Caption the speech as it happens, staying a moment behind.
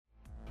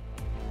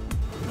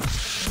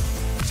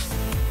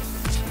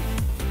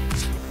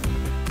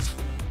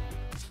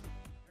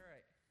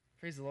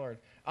Praise the Lord.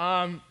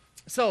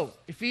 So,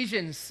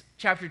 Ephesians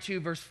chapter 2,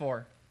 verse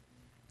 4.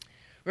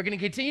 We're going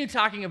to continue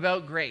talking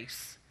about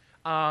grace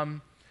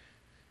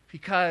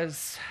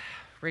because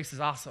grace is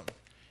awesome.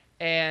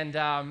 And,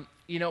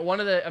 one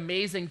of the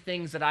amazing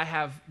things that I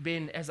have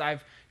been, as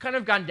I've kind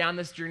of gone down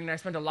this journey, and I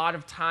spent a lot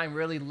of time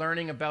really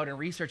learning about and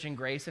researching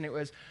grace, and it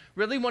was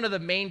really one of the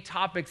main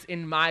topics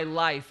in my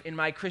life, in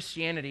my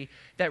Christianity,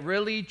 that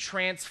really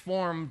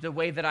transformed the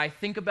way that I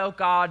think about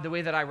God, the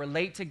way that I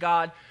relate to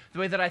God, the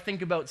way that I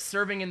think about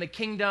serving in the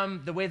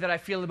kingdom, the way that I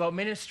feel about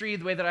ministry,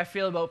 the way that I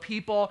feel about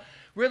people.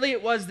 Really,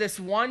 it was this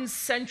one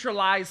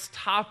centralized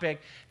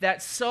topic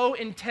that so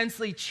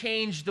intensely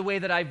changed the way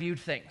that I viewed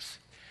things.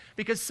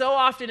 Because so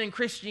often in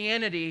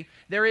Christianity,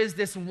 there is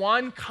this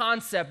one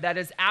concept that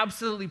is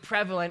absolutely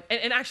prevalent,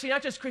 and actually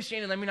not just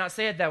Christianity, let me not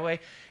say it that way.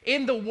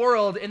 In the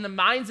world, in the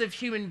minds of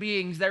human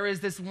beings, there is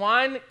this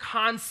one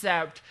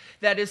concept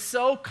that is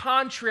so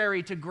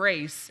contrary to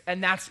grace,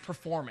 and that's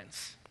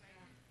performance.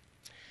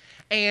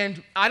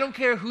 And I don't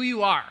care who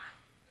you are,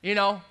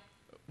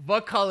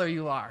 what color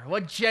you are,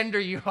 what gender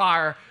you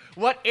are,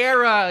 what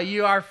era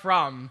you are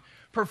from.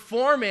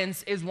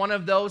 Performance is one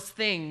of those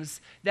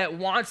things that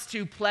wants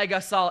to plague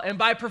us all. And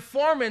by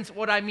performance,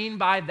 what I mean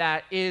by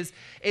that is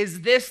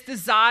this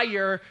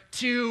desire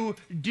to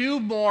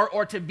do more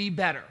or to be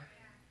better.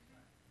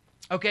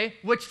 Okay?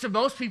 Which to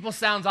most people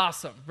sounds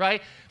awesome,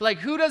 right? Like,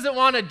 who doesn't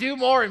want to do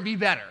more and be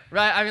better,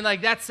 right? I mean,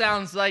 like, that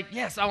sounds like,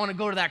 yes, I want to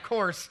go to that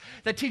course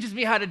that teaches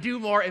me how to do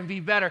more and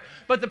be better.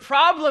 But the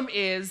problem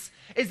is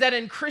that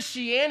in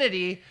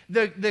Christianity,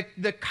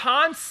 the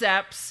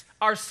concepts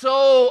are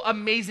so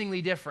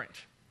amazingly different.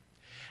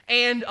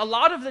 And a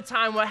lot of the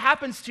time what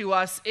happens to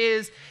us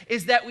is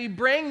that we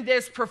bring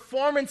this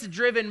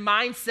performance-driven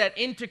mindset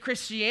into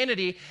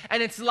Christianity,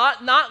 and it's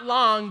not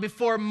long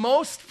before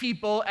most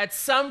people at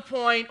some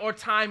point or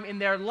time in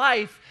their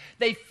life,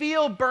 they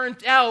feel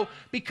burnt out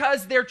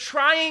because they're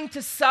trying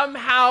to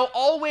somehow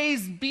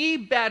always be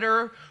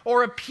better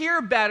or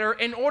appear better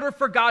in order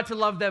for God to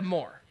love them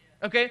more.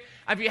 Okay?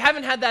 If you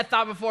haven't had that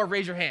thought before,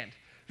 raise your hand,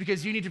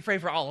 because you need to pray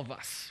for all of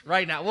us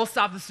right now. We'll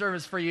stop the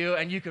service for you,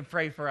 and you can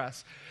pray for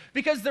us.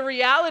 Because the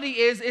reality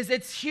is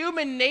it's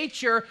human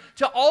nature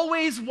to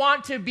always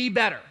want to be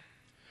better,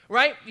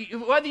 right?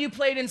 Whether you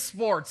played in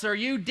sports or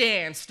you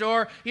danced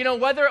or,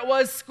 whether it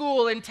was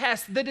school and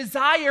tests, the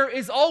desire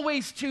is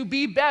always to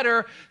be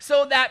better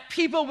so that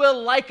people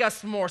will like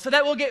us more, so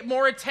that we'll get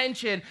more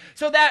attention,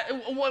 so that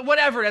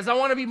whatever it is, I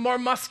want to be more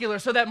muscular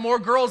so that more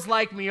girls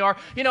like me, or,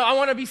 I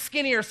want to be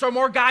skinnier so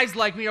more guys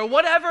like me, or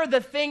whatever the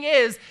thing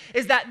is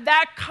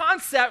that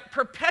concept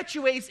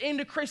perpetuates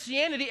into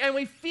Christianity, and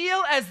we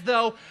feel as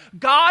though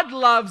God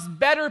loves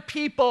better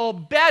people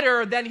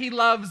better than he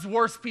loves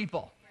worse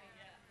people.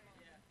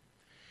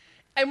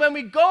 And when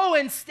we go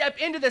and step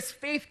into this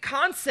faith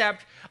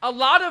concept, a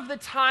lot of the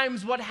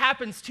times what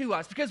happens to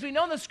us, because we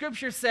know the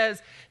scripture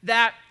says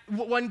that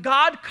when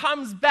God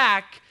comes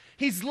back,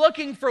 he's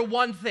looking for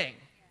one thing.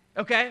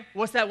 Okay?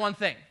 What's that one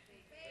thing?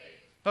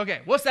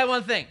 Okay, what's that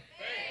one thing?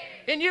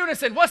 In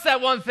unison, what's that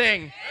one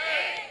thing?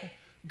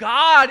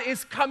 God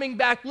is coming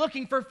back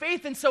looking for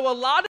faith. And so a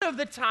lot of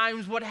the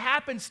times what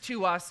happens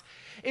to us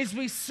is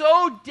we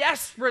so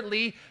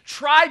desperately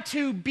try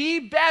to be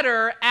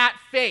better at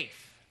faith.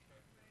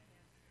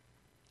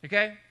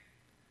 Okay?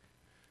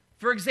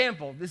 For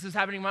example, this is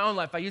happening in my own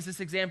life. I used this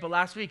example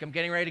last week. I'm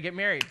getting ready to get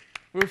married.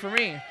 Woo for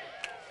me.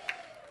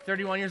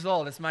 31 years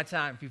old. It's my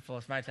time, people.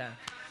 It's my time.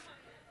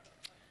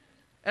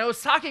 And I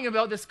was talking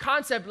about this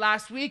concept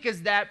last week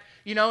is that,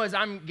 as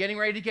I'm getting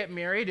ready to get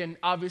married, and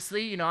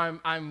obviously,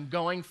 I'm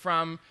going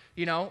from,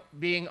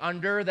 being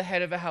under the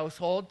head of a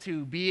household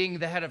to being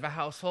the head of a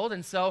household.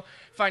 And so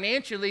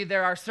financially,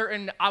 there are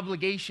certain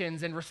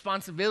obligations and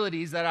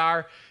responsibilities that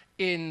are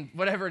in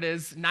whatever it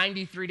is,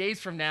 93 days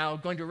from now,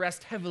 going to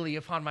rest heavily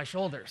upon my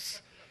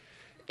shoulders.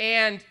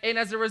 And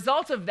as a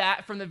result of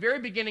that, from the very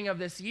beginning of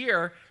this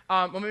year,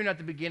 well, maybe not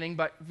the beginning,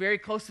 but very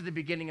close to the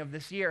beginning of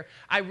this year,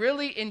 I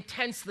really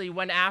intensely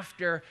went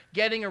after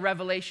getting a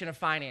revelation of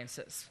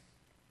finances.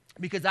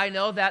 Because I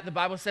know that the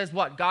Bible says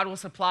what? God will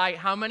supply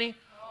how many?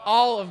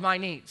 All of my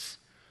needs,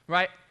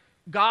 right?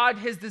 God,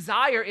 his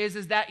desire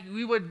is that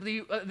we would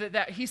be,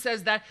 that he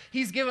says that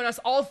he's given us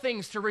all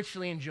things to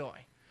richly enjoy.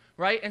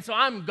 Right? And so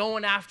I'm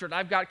going after it.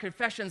 I've got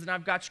confessions and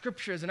I've got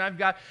scriptures and I've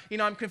got,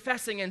 I'm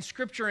confessing and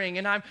scripturing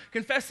and I'm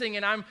confessing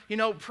and I'm,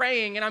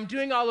 praying and I'm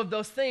doing all of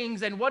those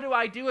things. And what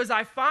do is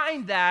I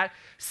find that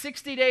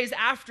 60 days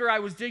after I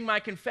was doing my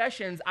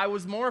confessions, I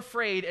was more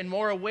afraid and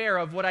more aware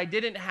of what I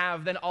didn't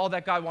have than all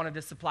that God wanted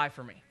to supply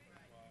for me.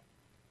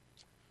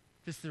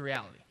 This is the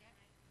reality.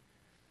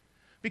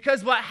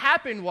 Because what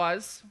happened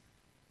was,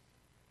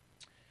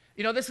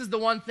 this is the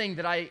one thing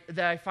that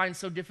I find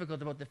so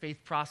difficult about the faith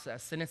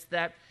process, and it's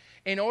that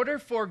in order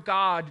for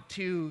God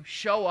to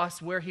show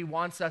us where he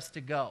wants us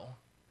to go,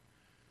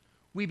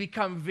 we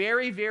become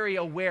very, very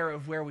aware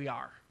of where we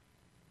are.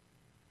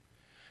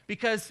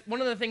 Because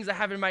one of the things I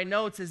have in my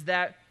notes is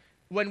that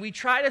when we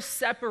try to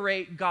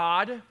separate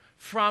God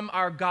from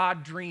our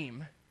God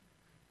dream,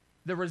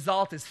 the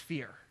result is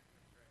fear.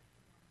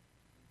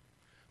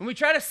 When we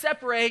try to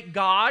separate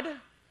God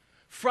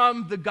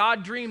from the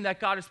God dream that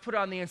God has put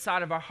on the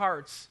inside of our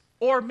hearts,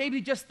 or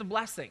maybe just the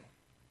blessing,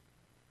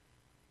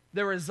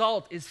 the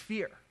result is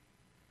fear.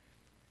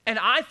 And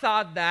I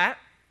thought that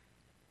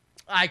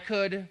I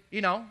could,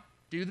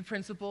 do the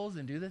principles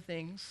and do the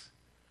things,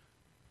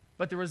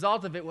 but the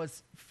result of it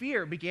was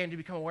fear began to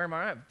become aware of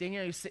my life.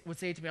 Danielle would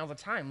say to me all the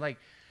time, like,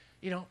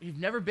 you've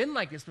never been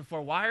like this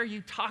before. Why are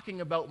you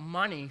talking about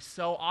money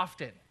so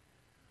often?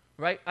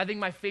 Right? I think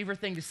my favorite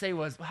thing to say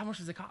was, well, how much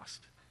does it cost?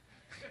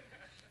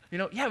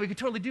 Yeah, we could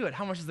totally do it.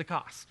 How much does it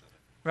cost?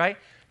 Right?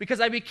 Because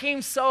I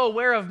became so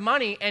aware of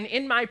money, and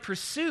in my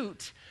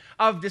pursuit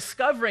of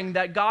discovering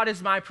that God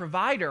is my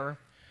provider,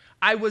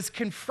 I was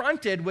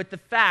confronted with the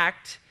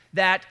fact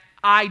that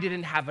I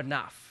didn't have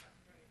enough.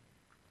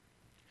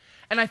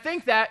 And I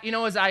think that,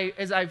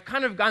 as I've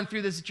kind of gone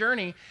through this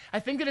journey,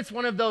 I think that it's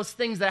one of those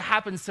things that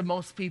happens to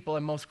most people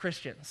and most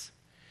Christians,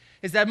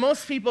 is that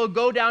most people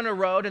go down a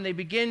road and they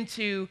begin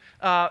to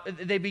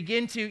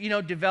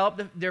develop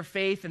their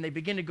faith, and they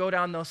begin to go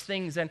down those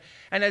things. And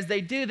as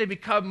they do, they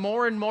become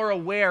more and more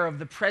aware of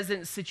the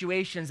present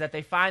situations that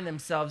they find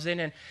themselves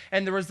in.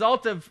 And the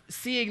result of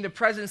seeing the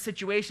present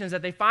situations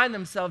that they find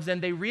themselves in,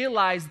 they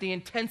realize the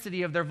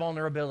intensity of their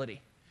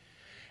vulnerability.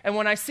 And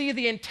when I see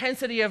the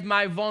intensity of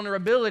my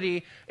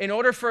vulnerability, in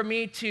order for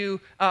me to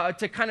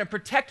kind of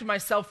protect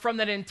myself from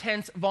that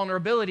intense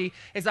vulnerability,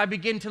 is I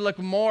begin to look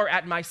more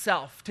at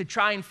myself, to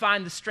try and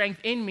find the strength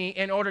in me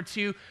in order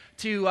to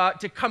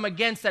come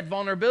against that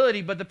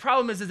vulnerability. But the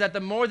problem is that the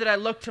more that I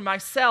look to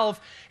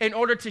myself in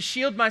order to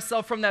shield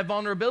myself from that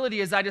vulnerability,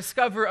 is I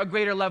discover a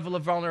greater level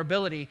of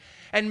vulnerability.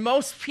 And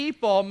most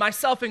people,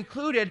 myself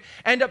included,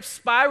 end up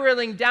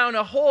spiraling down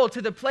a hole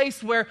to the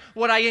place where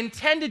what I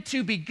intended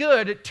to be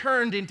good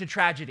turned into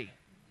tragedy.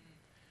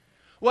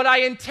 What I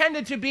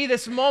intended to be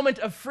this moment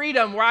of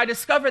freedom where I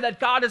discover that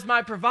God is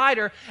my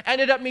provider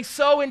ended up me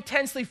so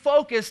intensely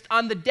focused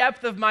on the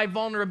depth of my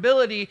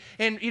vulnerability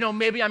and,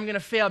 maybe I'm going to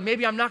fail.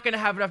 Maybe I'm not going to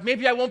have enough.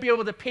 Maybe I won't be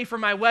able to pay for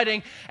my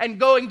wedding, and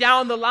going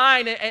down the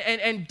line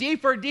and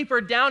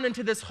deeper down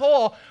into this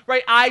hole,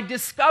 right? I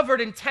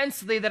discovered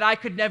intensely that I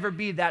could never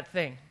be that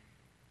thing.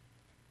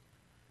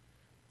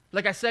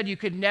 Like I said, you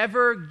could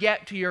never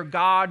get to your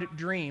God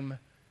dream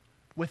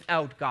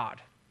without God.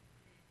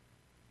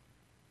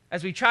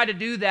 As we try to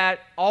do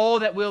that, all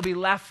that will be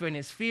left in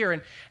is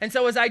fear. And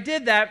so as I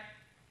did that,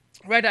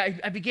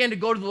 right, I began to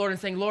go to the Lord and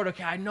saying, Lord,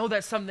 okay, I know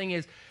that something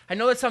is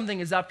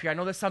up here. I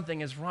know that something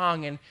is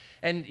wrong. And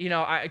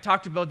I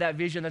talked about that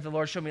vision that the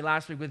Lord showed me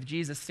last week with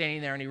Jesus standing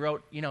there, and he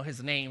wrote,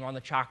 his name on the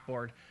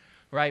chalkboard,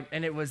 right?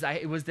 And it was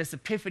this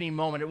epiphany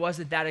moment. It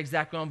wasn't that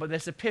exact moment, but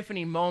this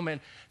epiphany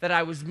moment that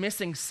I was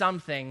missing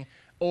something,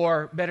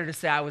 or better to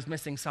say, I was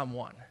missing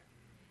someone.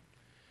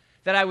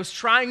 That I was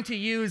trying to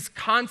use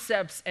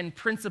concepts and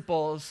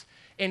principles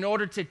in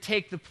order to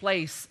take the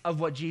place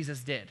of what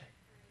Jesus did.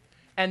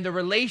 And the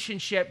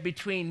relationship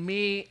between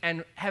me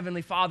and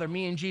Heavenly Father,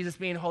 me and Jesus,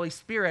 me and Holy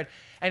Spirit,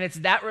 and it's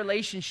that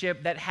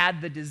relationship that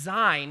had the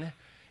design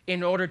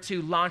in order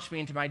to launch me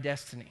into my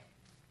destiny.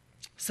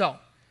 So,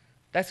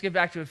 let's get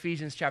back to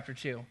Ephesians chapter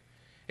 2.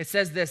 It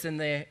says this in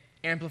the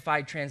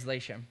Amplified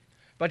Translation.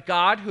 But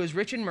God, who is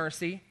rich in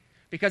mercy,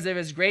 because of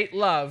his great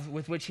love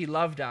with which he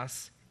loved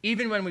us,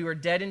 even when we were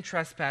dead in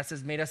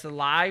trespasses, made us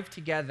alive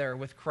together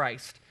with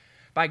Christ.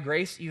 By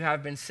grace you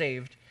have been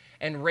saved,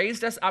 and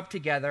raised us up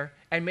together,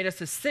 and made us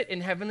to sit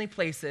in heavenly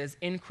places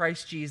in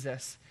Christ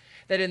Jesus,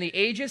 that in the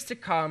ages to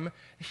come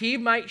he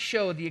might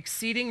show the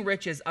exceeding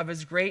riches of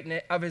his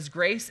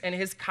grace and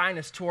his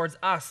kindness towards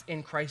us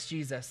in Christ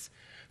Jesus.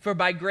 For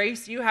by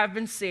grace you have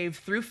been saved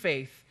through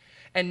faith,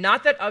 and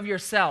not that of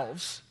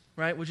yourselves,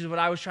 right, which is what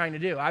I was trying to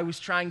do. I was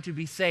trying to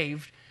be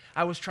saved.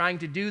 I was trying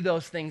to do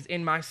those things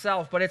in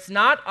myself, but it's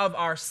not of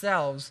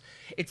ourselves.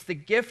 It's the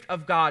gift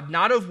of God,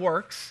 not of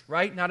works,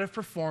 right? Not of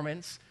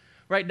performance,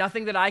 right?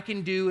 Nothing that I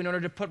can do in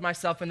order to put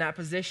myself in that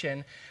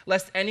position,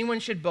 lest anyone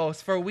should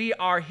boast. For we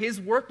are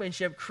his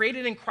workmanship,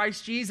 created in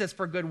Christ Jesus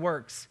for good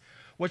works,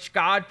 which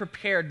God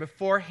prepared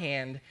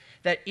beforehand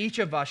that each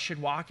of us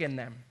should walk in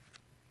them.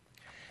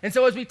 And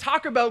so as we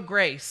talk about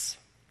grace,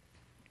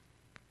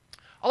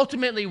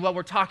 ultimately what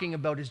we're talking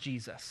about is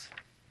Jesus.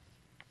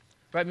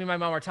 Right, me and my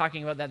mom were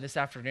talking about that this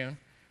afternoon,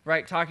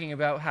 right? Talking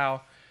about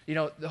how,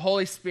 the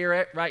Holy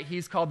Spirit, right?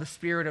 He's called the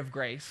Spirit of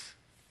grace.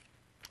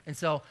 And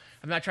so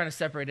I'm not trying to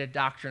separate it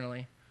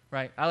doctrinally,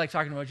 right? I like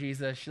talking about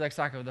Jesus. She likes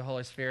talking about the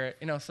Holy Spirit.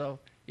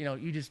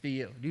 You just be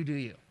you. You do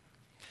you.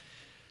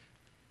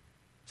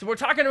 So we're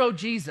talking about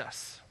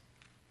Jesus.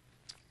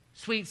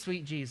 Sweet,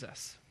 sweet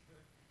Jesus.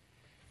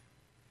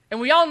 And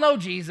we all know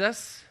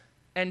Jesus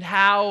and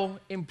how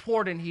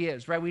important he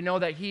is, right? We know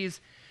that he's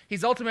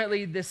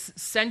ultimately this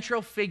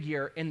central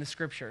figure in the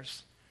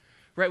scriptures,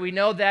 right? We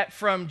know that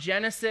from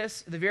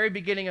Genesis, the very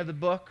beginning of the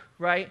book,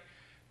 right?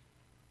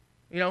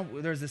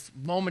 There's this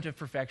moment of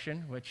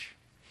perfection, which,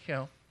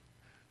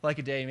 like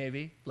a day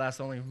maybe,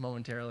 lasts only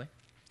momentarily.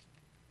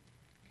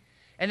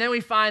 And then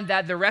we find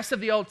that the rest of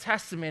the Old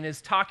Testament is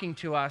talking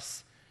to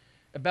us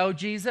about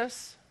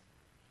Jesus,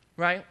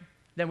 right?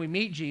 Then we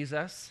meet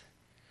Jesus.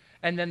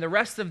 And then the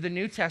rest of the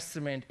New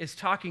Testament is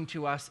talking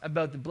to us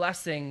about the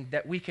blessing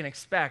that we can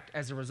expect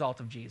as a result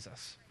of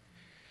Jesus.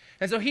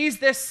 And so he's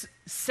this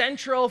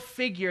central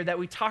figure that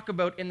we talk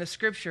about in the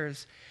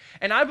scriptures.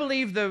 And I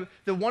believe the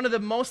one of the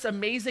most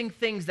amazing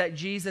things that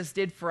Jesus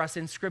did for us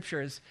in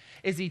scriptures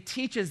is he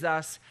teaches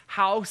us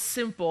how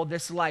simple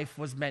this life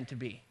was meant to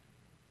be.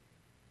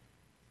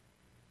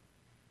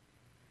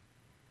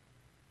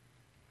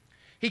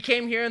 He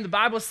came here and the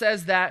Bible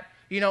says that,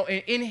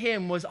 in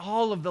him was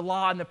all of the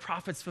law and the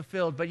prophets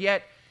fulfilled. But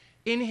yet,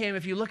 in him,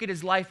 if you look at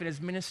his life and his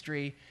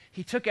ministry,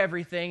 he took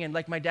everything and,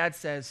 like my dad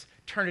says,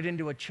 turned it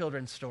into a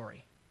children's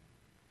story.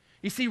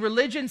 You see,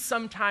 religion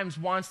sometimes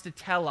wants to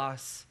tell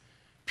us,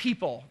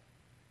 people,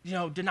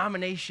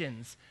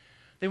 denominations,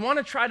 they want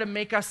to try to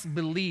make us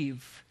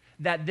believe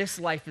that this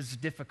life is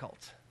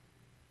difficult.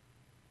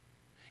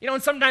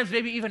 And sometimes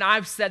maybe even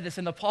I've said this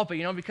in the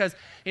pulpit, because,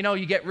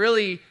 you get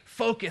really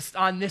focused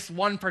on this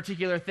one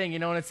particular thing,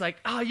 and it's like,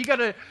 oh, you got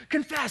to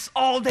confess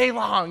all day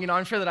long.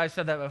 I'm sure that I've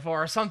said that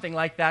before or something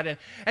like that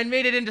and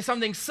made it into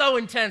something so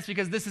intense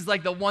because this is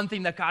like the one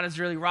thing that God is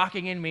really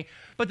rocking in me.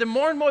 But the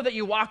more and more that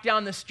you walk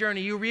down this journey,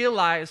 you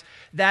realize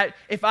that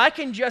if I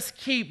can just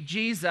keep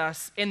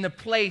Jesus in the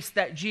place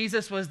that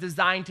Jesus was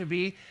designed to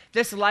be,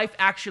 this life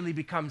actually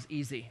becomes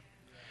easy.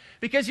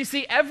 Because you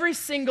see, every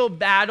single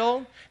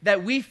battle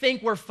that we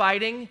think we're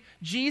fighting,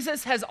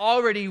 Jesus has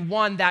already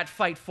won that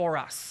fight for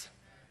us.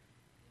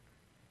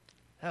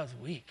 That was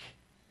weak.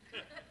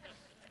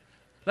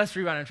 Let's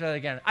rewind and try that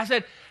again. I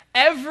said,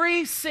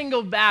 every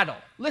single battle.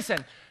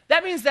 Listen,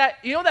 that means that,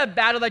 that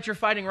battle that you're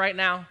fighting right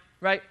now,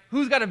 right?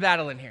 Who's got a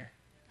battle in here?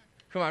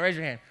 Come on, raise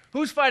your hand.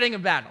 Who's fighting a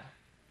battle?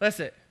 Let's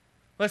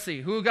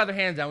see. Who got their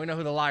hands down? We know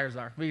who the liars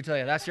are. We can tell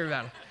you, that's your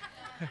battle.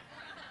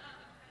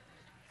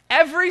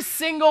 Every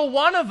single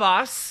one of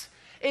us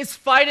is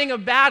fighting a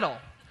battle.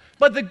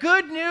 But the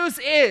good news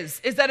is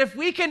that if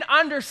we can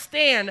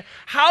understand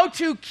how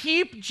to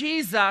keep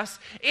Jesus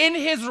in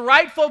his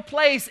rightful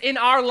place in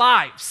our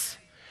lives,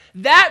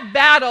 that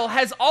battle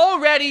has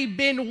already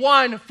been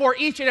won for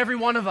each and every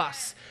one of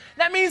us.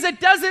 That means it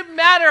doesn't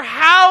matter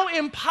how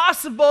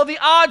impossible the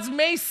odds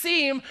may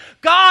seem,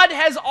 God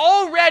has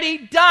already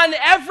done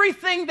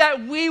everything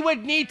that we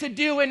would need to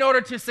do in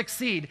order to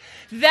succeed.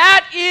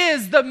 That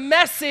is the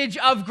message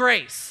of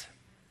grace.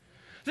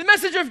 The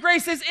message of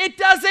grace is it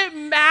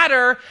doesn't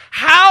matter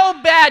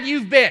how bad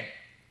you've been.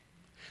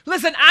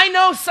 Listen, I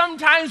know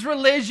sometimes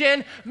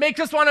religion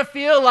makes us want to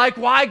feel like,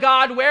 why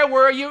God, where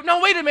were you?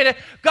 No, wait a minute.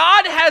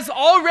 God has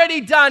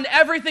already done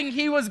everything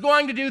he was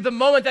going to do the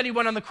moment that he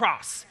went on the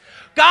cross.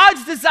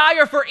 God's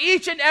desire for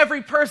each and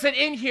every person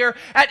in here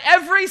at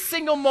every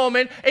single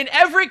moment, in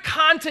every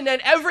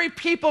continent, every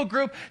people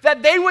group,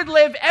 that they would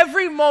live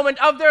every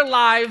moment of their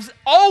lives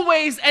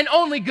always and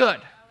only good.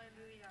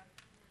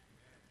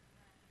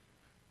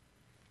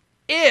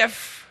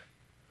 If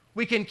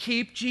we can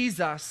keep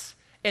Jesus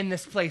in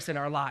this place in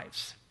our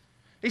lives.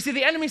 You see,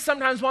 the enemy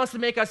sometimes wants to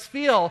make us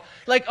feel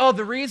like, oh,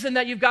 the reason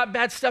that you've got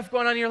bad stuff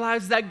going on in your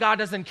lives is that God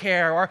doesn't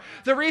care. Or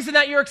the reason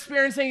that you're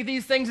experiencing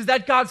these things is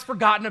that God's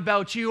forgotten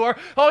about you. Or,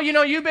 oh,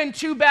 you've been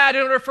too bad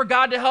in order for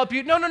God to help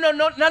you. No,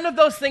 none of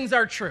those things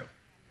are true.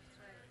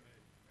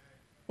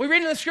 We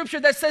read in the scripture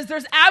that says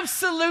there's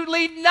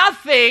absolutely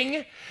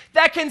nothing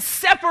that can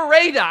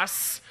separate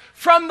us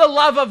from the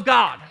love of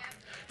God.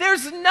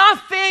 There's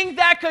nothing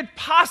that could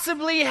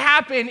possibly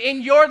happen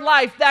in your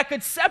life that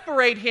could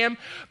separate him.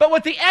 But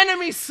what the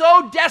enemy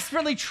so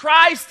desperately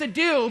tries to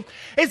do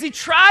is he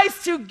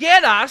tries to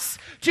get us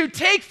to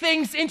take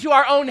things into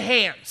our own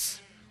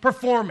hands.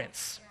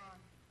 Performance.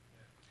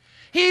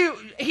 He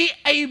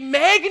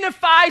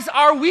magnifies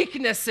our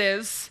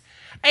weaknesses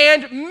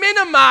and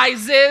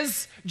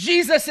minimizes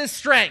Jesus'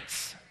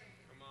 strengths.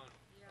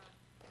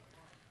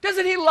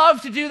 Doesn't he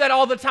love to do that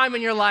all the time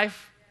in your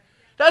life?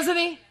 Doesn't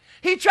he?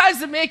 He tries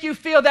to make you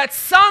feel that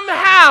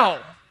somehow,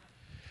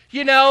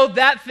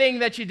 that thing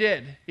that you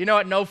did,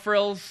 at No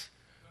Frills,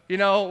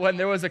 when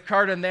there was a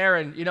card in there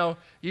and,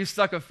 you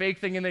stuck a fake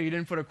thing in there, you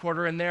didn't put a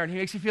quarter in there, and he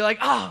makes you feel like,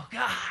 oh,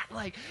 God,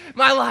 like,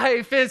 my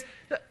life is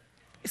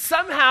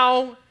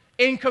somehow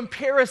in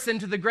comparison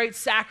to the great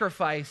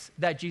sacrifice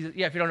that Jesus,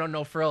 if you don't know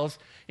No Frills,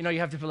 you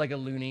have to put like a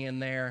loonie in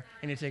there,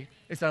 and you take,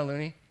 it's not a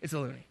loonie, it's a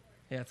loonie.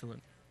 Yeah, it's a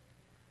loonie.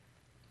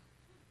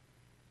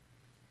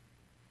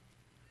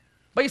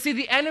 But you see,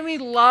 the enemy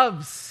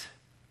loves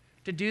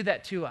to do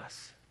that to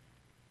us.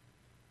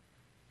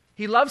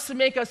 He loves to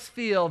make us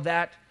feel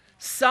that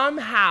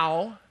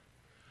somehow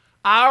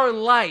our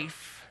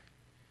life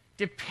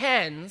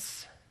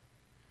depends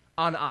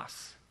on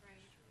us.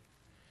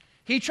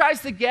 He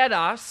tries to get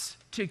us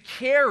to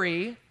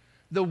carry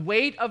the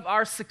weight of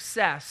our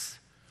success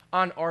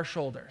on our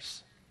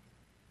shoulders.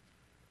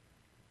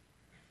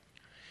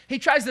 He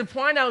tries to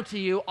point out to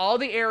you all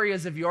the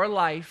areas of your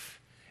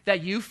life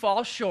that you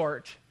fall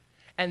short,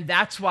 and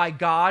that's why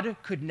God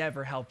could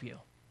never help you.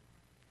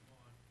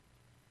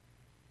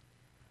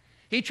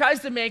 He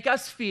tries to make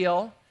us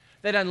feel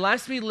that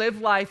unless we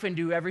live life and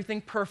do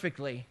everything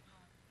perfectly,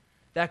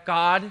 that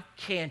God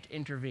can't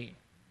intervene.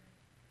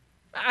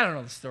 I don't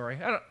know the story.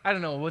 I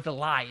don't know what the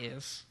lie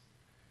is.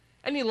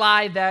 Any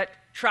lie that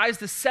tries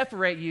to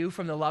separate you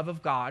from the love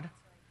of God,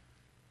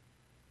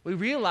 we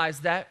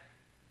realize that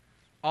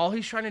all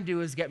he's trying to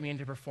do is get me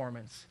into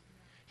performance.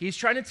 He's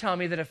trying to tell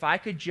me that if I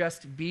could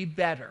just be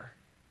better,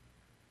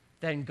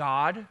 then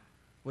God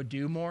would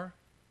do more,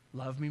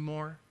 love me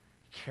more,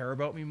 care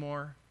about me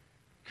more,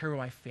 care about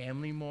my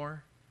family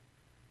more.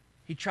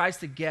 He tries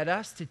to get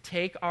us to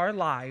take our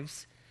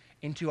lives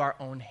into our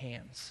own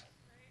hands.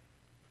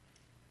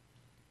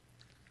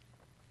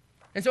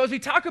 And so as we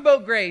talk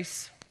about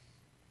grace,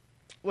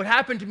 what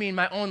happened to me in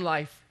my own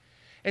life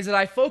is that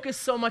I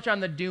focused so much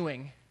on the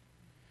doing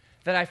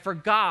that I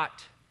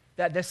forgot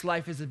that this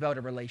life is about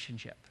a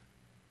relationship.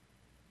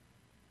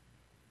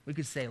 We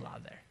could say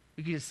loud there.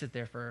 We could just sit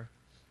there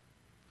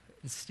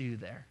and stew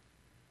there.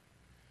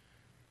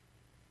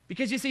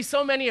 Because you see,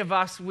 so many of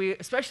us,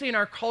 especially in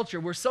our culture,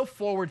 we're so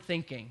forward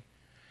thinking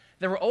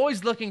that we're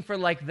always looking for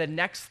like the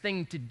next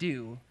thing to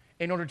do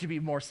in order to be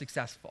more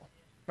successful.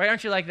 Right?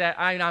 Aren't you like that?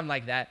 I'm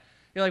like that.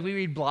 Like we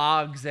read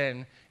blogs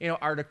and,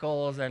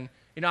 articles and,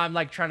 I'm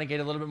like trying to get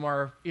a little bit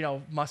more,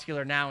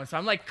 muscular now. And so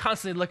I'm like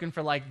constantly looking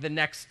for like the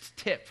next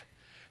tip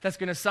that's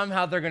going to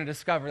somehow they're going to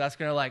discover that's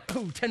going to like,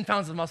 10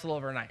 pounds of muscle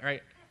overnight,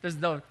 right? There's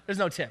no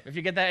tip. If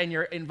you get that in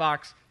your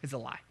inbox, it's a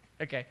lie,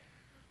 okay?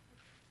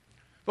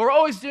 But we're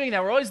always doing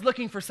that. We're always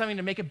looking for something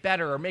to make it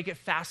better or make it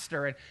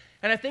faster.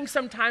 And I think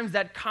sometimes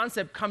that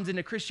concept comes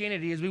into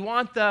Christianity is we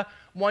want the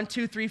 1,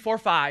 2, 3, 4,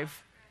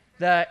 5,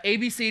 the A,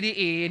 B, C, D,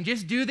 E, and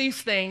just do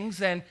these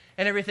things and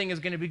everything is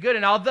going to be good.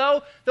 And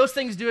although those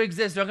things do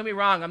exist, don't get me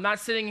wrong, I'm not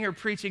sitting here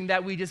preaching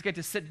that we just get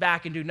to sit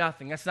back and do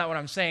nothing. That's not what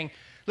I'm saying.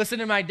 Listen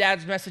to my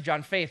dad's message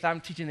on faith. I'm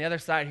teaching the other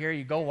side here.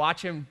 You go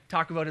watch him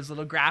talk about his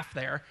little graph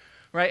there,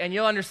 right? And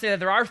you'll understand that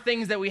there are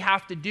things that we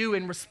have to do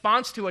in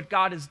response to what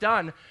God has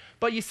done.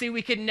 But you see,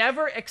 we can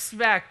never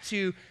expect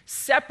to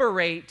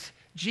separate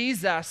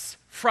Jesus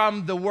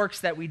from the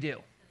works that we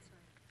do.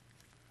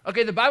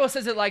 Okay, the Bible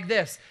says it like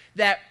this,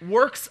 that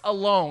works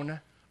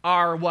alone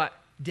are what?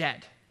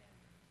 Dead.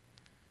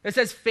 It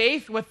says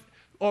faith with,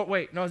 oh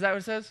wait, no, is that what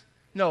it says?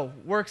 No,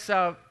 works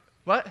of,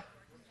 what?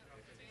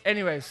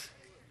 Anyways,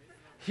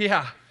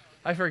 yeah,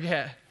 I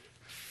forget.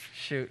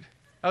 Shoot.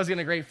 I was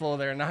getting a great flow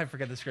there, and now I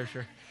forget the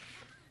scripture.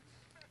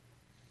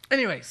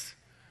 Anyways,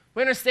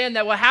 we understand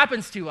that what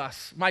happens to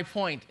us, my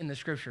point in the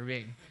scripture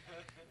being,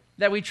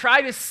 that we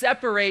try to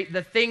separate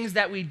the things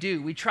that we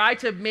do. We try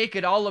to make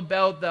it all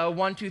about the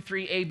 1, 2,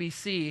 3,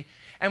 ABC,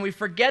 and we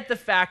forget the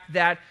fact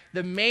that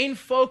the main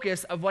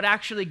focus of what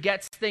actually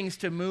gets things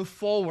to move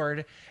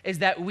forward is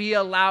that we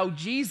allow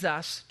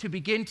Jesus to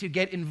begin to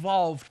get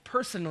involved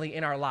personally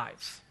in our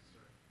lives.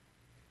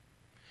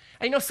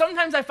 And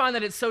sometimes I find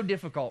that it's so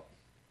difficult.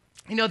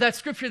 That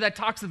scripture that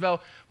talks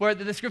about, where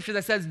the scripture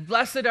that says,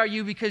 blessed are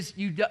you because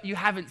you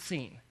haven't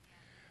seen.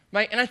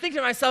 Right? And I think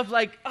to myself,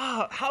 like,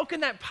 how can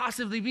that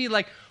possibly be?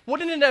 Like,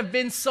 wouldn't it have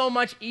been so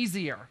much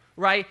easier,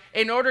 right,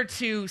 in order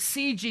to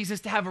see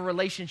Jesus, to have a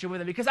relationship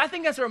with him? Because I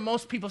think that's where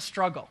most people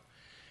struggle.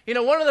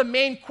 One of the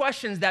main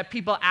questions that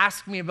people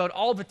ask me about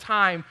all the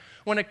time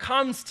when it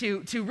comes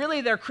to really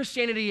their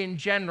Christianity in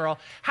general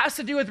has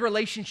to do with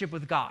relationship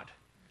with God.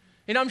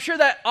 I'm sure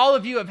that all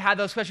of you have had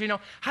those questions.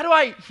 How do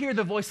I hear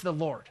the voice of the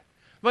Lord?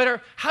 Right?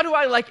 Or how do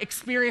I,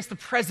 experience the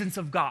presence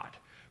of God?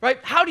 Right?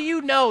 How do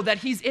you know that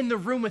he's in the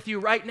room with you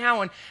right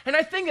now? And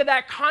I think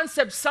that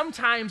concept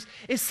sometimes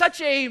is such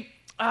a,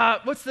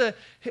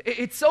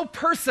 it's so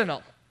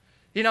personal.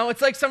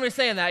 It's like somebody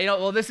saying that,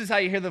 well, this is how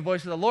you hear the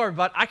voice of the Lord,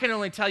 but I can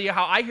only tell you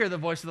how I hear the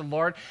voice of the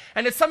Lord.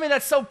 And it's something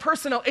that's so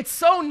personal. It's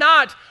so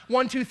not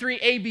 1, 2, 3,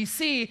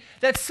 ABC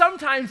that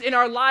sometimes in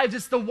our lives,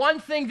 it's the one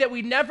thing that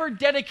we never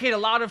dedicate a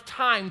lot of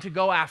time to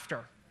go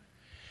after.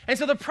 And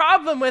so the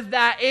problem with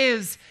that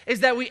is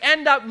that we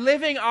end up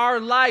living our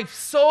life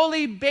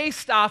solely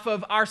based off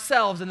of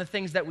ourselves and the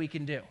things that we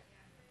can do.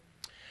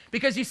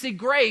 Because you see,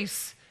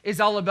 grace is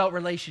all about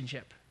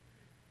relationship.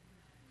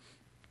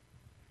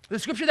 The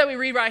scripture that we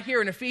read right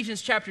here in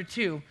Ephesians chapter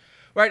 2,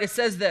 right, it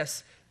says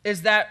this,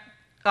 is that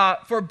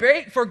for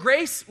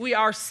grace we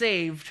are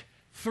saved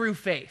through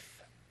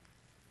faith.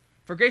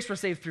 For grace we're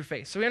saved through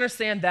faith. So we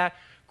understand that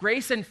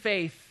grace and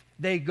faith,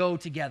 they go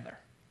together.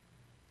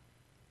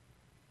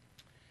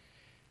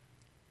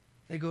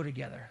 They go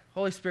together.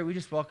 Holy Spirit, we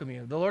just welcome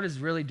you. The Lord is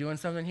really doing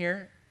something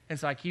here, and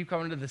so I keep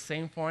coming to the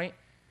same point.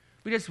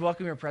 We just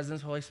welcome your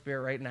presence, Holy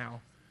Spirit, right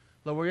now.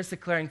 Lord, we're just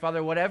declaring,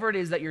 Father, whatever it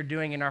is that you're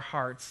doing in our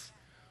hearts,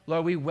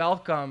 Lord, we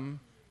welcome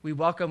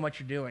what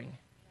you're doing.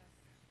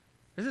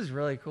 This is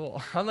really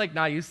cool. I'm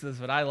not used to this,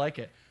 but I like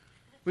it.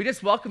 We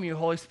just welcome you,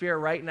 Holy Spirit,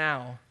 right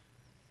now,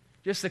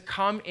 just to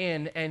come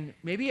in and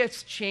maybe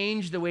it's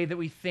change the way that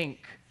we think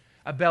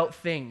about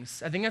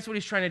things. I think that's what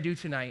he's trying to do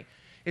tonight.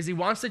 Is he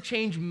wants to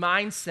change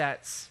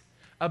mindsets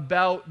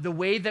about the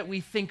way that we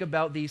think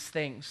about these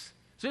things.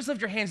 So just lift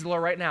your hands to the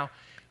Lord right now.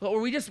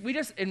 Lord,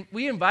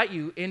 we invite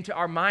you into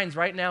our minds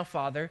right now,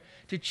 Father,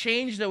 to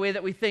change the way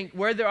that we think,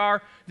 where there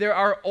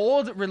are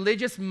old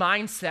religious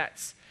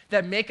mindsets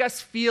that make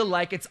us feel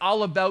like it's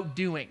all about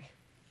doing.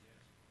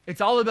 It's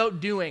all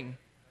about doing.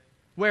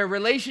 where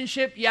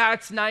relationship, yeah,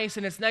 it's nice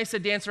and it's nice to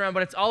dance around,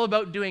 but it's all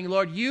about doing.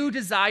 Lord, you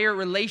desire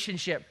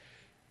relationship,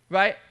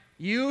 right?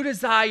 You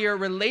desire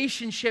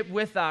relationship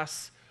with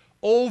us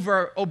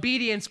over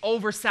obedience,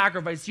 over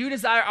sacrifice. You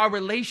desire our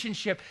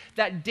relationship,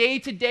 that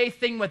day-to-day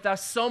thing with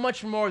us, so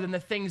much more than the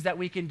things that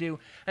we can do.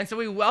 And so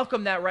we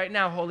welcome that right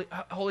now,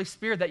 Holy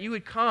Spirit, that you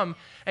would come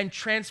and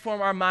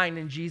transform our mind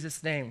in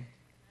Jesus' name.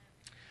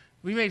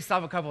 We may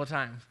stop a couple of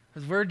times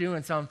because we're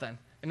doing something,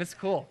 and it's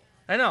cool.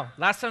 I know.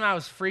 Last time I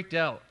was freaked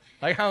out.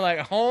 Like, I'm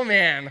like, oh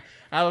man,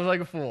 I was like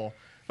a fool.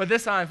 But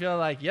this time I'm feeling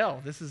like,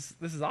 yo, this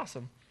is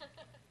awesome.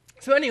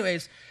 So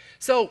anyways,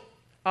 so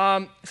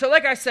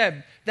like I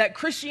said, that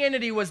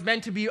Christianity was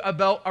meant to be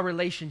about a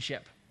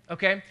relationship,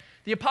 okay?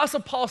 The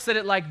Apostle Paul said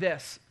it like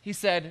this. He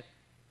said,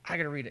 I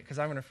got to read it because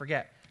I'm going to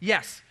forget.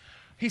 Yes,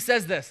 he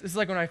says this. This is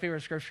like one of my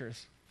favorite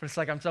scriptures, but it's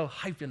like I'm so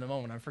hyped in the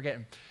moment, I'm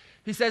forgetting.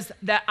 He says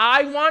that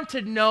I want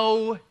to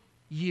know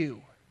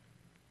you.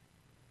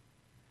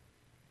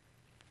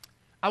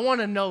 I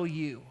want to know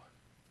you.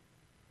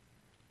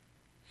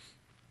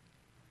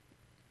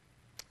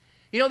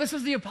 You know, this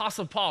was the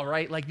Apostle Paul,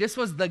 right? Like, this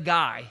was the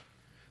guy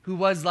who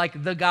was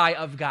like the guy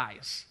of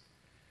guys.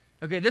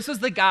 Okay, this was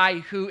the guy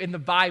who in the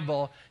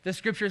Bible, the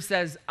scripture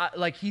says,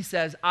 he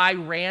says, I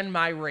ran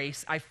my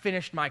race, I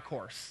finished my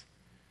course.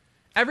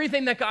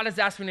 Everything that God has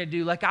asked me to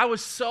do, like I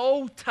was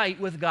so tight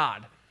with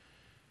God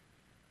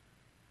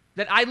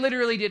that I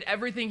literally did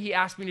everything he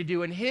asked me to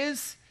do. And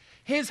his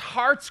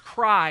heart's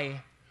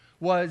cry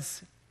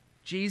was,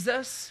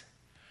 Jesus,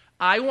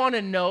 I want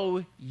to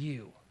know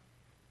you.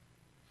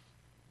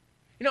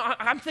 You know,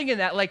 I'm thinking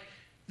that, like,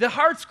 the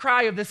heart's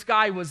cry of this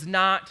guy was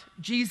not,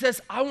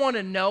 Jesus, I want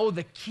to know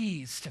the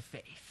keys to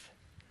faith.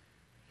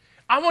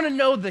 I want to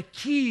know the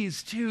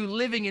keys to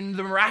living in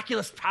the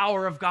miraculous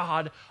power of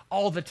God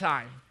all the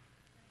time.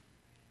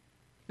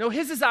 No,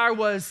 his desire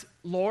was,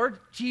 Lord,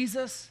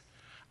 Jesus,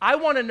 I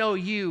want to know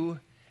you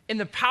in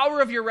the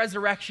power of your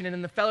resurrection and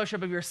in the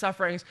fellowship of your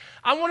sufferings.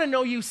 I want to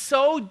know you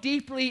so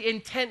deeply,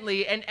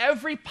 intently, in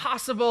every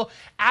possible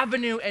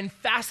avenue and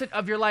facet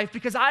of your life,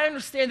 because I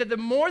understand that the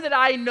more that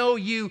I know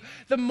you,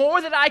 the more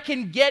that I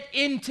can get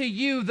into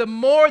you, the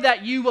more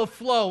that you will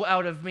flow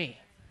out of me.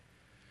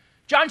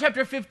 John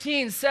chapter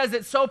 15 says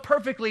it so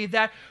perfectly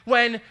that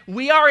when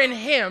we are in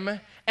him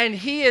and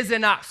he is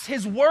in us,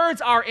 his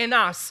words are in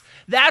us,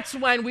 that's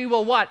when we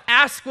will what?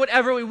 Ask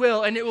whatever we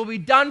will, and it will be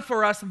done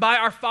for us by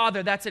our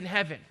Father that's in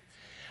heaven.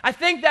 I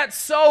think that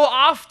so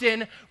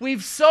often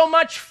we've so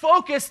much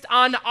focused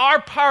on our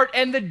part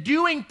and the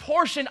doing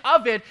portion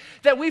of it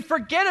that we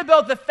forget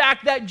about the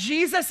fact that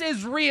Jesus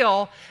is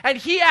real and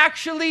he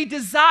actually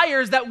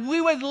desires that we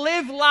would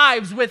live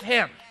lives with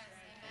him.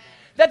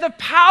 That the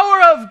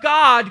power of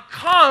God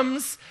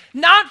comes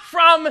not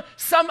from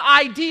some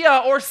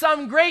idea or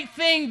some great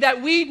thing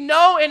that we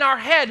know in our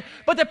head,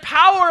 but the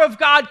power of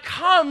God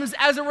comes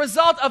as a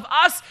result of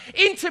us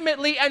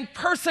intimately and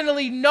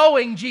personally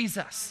knowing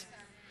Jesus.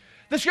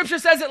 The scripture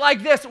says it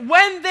like this: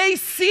 when they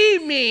see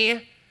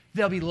me,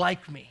 they'll be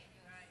like me.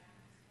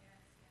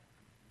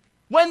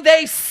 When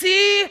they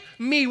see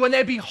me, when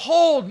they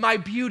behold my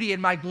beauty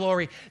and my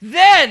glory,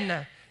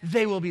 then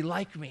they will be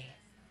like me.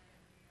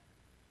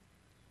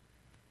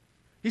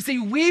 You see,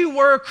 we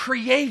were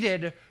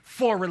created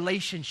for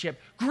relationship.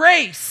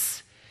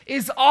 Grace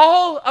is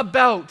all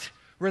about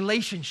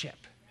relationship.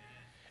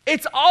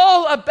 It's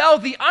all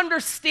about the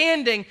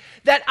understanding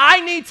that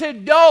I need to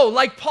know,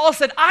 like Paul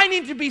said, I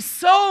need to be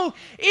so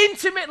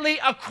intimately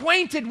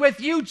acquainted with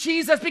you,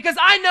 Jesus, because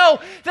I know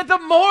that the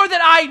more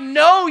that I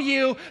know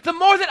you, the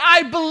more that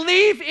I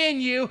believe in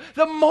you,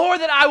 the more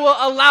that I will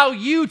allow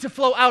you to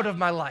flow out of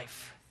my life.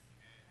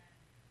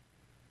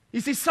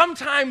 You see,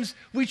 sometimes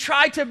we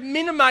try to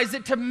minimize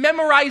it to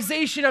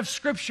memorization of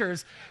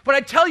scriptures. But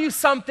I tell you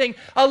something,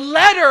 a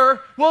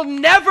letter will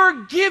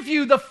never give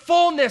you the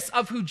fullness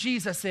of who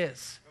Jesus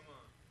is.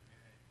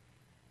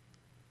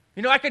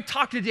 You know, I could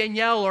talk to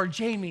Danielle or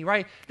Jamie,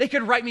 right? They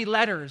could write me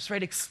letters,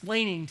 right,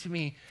 explaining to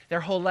me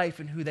their whole life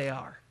and who they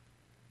are.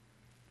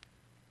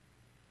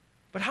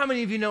 But how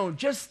many of you know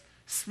just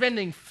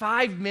spending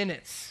 5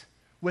 minutes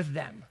with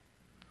them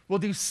will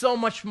do so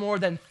much more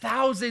than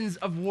thousands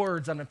of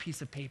words on a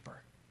piece of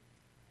paper?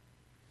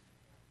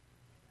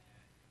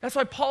 That's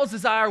why Paul's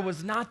desire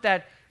was not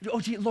that, oh,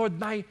 gee, Lord,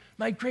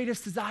 my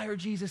greatest desire,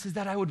 Jesus, is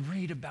that I would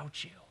read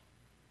about you.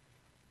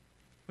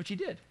 Which he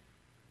did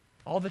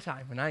all the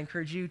time, and I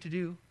encourage you to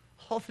do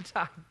all the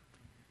time.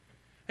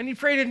 And he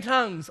prayed in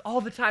tongues all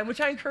the time,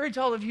 which I encourage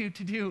all of you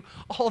to do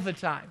all the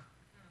time.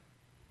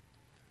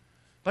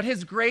 But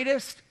his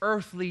greatest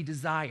earthly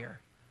desire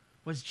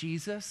was,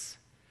 Jesus,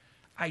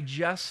 I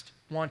just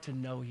want to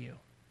know you.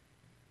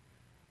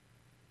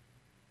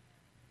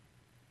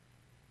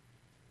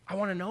 I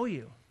want to know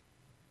you.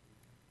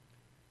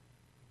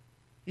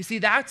 You see,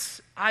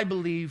 that's, I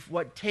believe,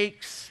 what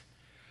takes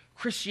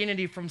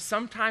Christianity from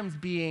sometimes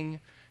being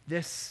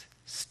this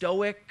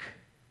stoic,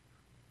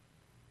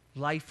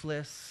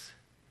 lifeless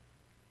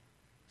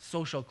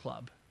social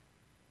club.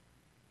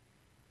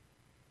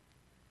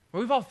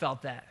 Where we've all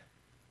felt that.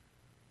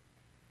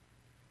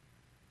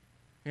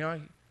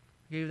 I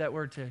gave that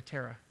word to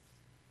Tara.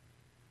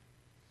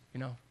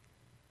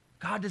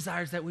 God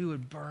desires that we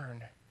would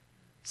burn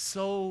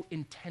so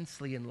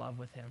intensely in love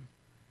with him.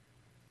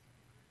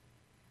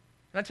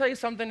 And I'll tell you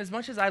something, as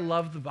much as I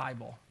love the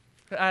Bible,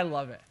 I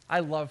love it. I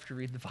love to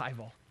read the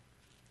Bible.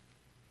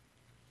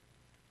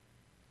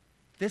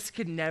 This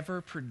could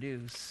never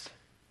produce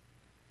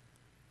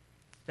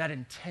that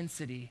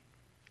intensity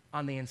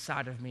on the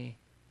inside of me,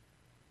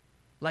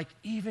 like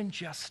even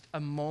just a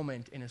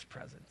moment in his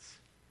presence.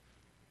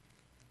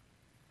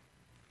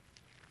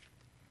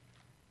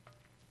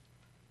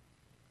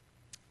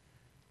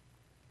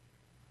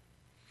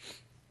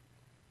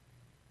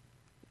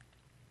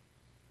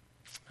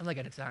 I'm like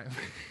out of time.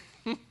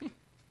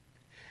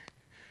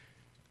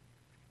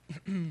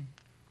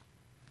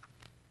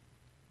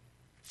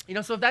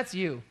 So if that's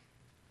you,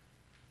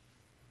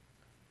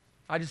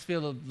 I just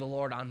feel the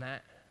Lord on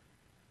that.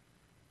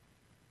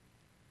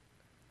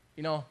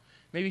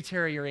 Maybe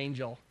Terry, your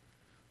angel,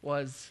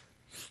 was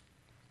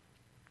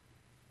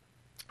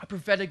a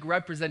prophetic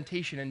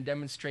representation and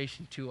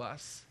demonstration to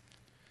us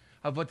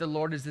of what the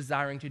Lord is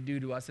desiring to do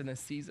to us in this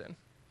season.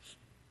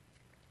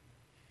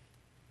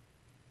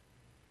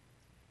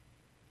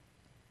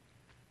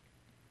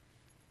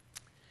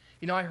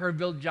 I heard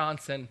Bill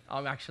Johnson,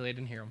 actually I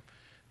didn't hear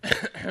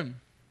him.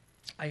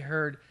 I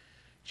heard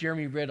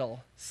Jeremy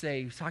Riddle say,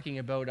 he was talking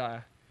about,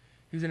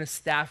 he was in a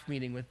staff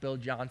meeting with Bill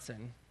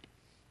Johnson.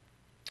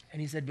 And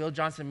he said, Bill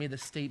Johnson made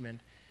this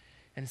statement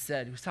and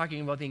said, he was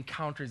talking about the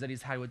encounters that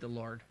he's had with the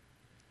Lord.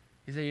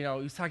 He said, he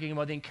was talking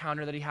about the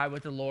encounter that he had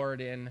with the Lord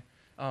in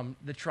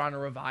the Toronto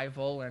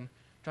Revival and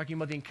talking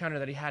about the encounter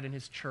that he had in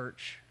his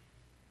church.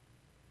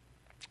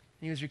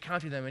 And he was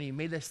recounting them and he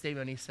made this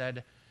statement and he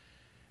said,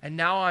 and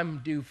now I'm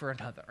due for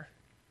another.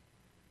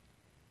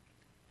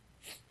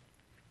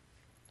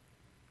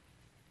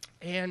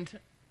 And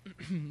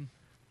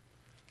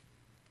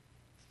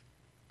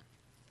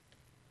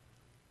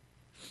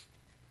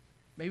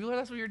maybe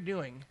that's what you're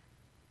doing.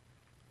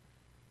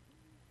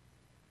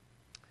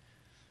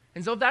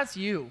 And so if that's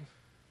you,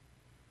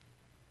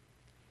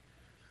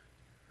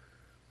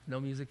 no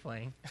music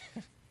playing.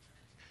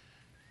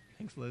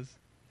 Thanks, Liz.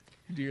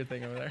 Do your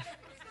thing over there.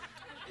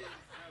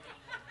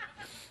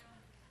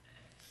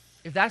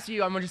 If that's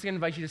you, I'm just going to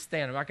invite you to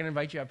stand. I'm not going to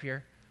invite you up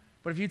here.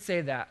 But if you'd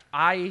say that,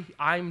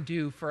 I'm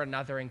due for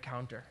another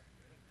encounter.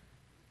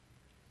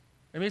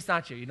 Maybe it's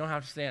not you. You don't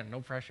have to stand.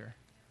 No pressure.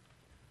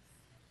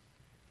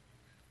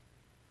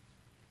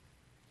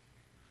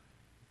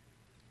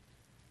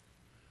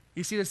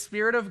 You see, the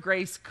Spirit of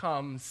grace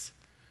comes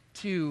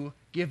to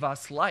give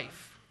us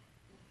life.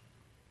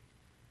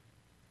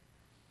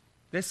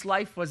 This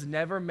life was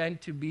never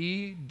meant to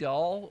be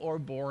dull or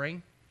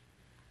boring.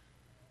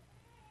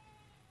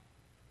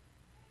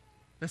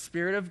 The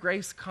Spirit of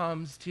grace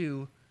comes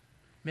to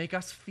make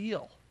us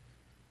feel,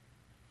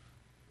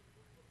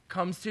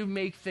 comes to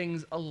make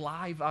things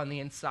alive on the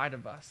inside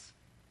of us.